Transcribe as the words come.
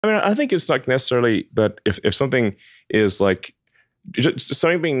I mean, I think it's like necessarily that if something is like just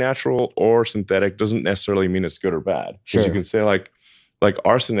something being natural or synthetic doesn't necessarily mean it's good or bad. Because you can say like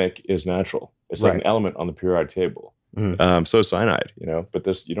arsenic is natural. It's like an element on the periodic table. So is cyanide, you know, but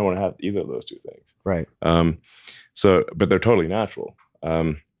you don't want to have either of those two things. Right. But they're totally natural.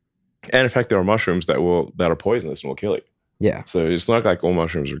 And in fact, there are mushrooms that are poisonous and will kill you. Yeah. So it's not like all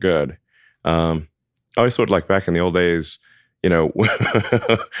mushrooms are good. I always thought like back in the old days, you know,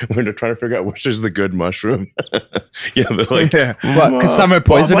 when they're trying to figure out which is the good mushroom. They're like, what? Because some are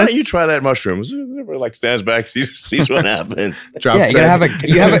poisonous. Why don't you try that mushroom? Like stands back, sees what happens. Yeah, you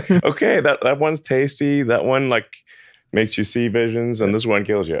have a. Okay, that one's tasty. That one like makes you see visions, and this one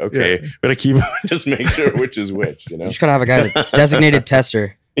kills you. Okay, gotta keep just make sure which is which. You know, you just gotta have a guy, designated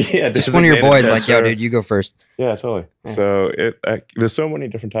tester. Yeah, just one of your boys, like, yo, dude, you go first. Yeah, totally. Yeah. So there's so many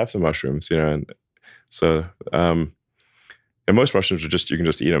different types of mushrooms, you know, and so and most mushrooms are you can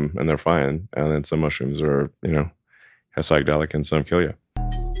just eat them and they're fine, and then some mushrooms are, you know, have psychedelic and some kill you.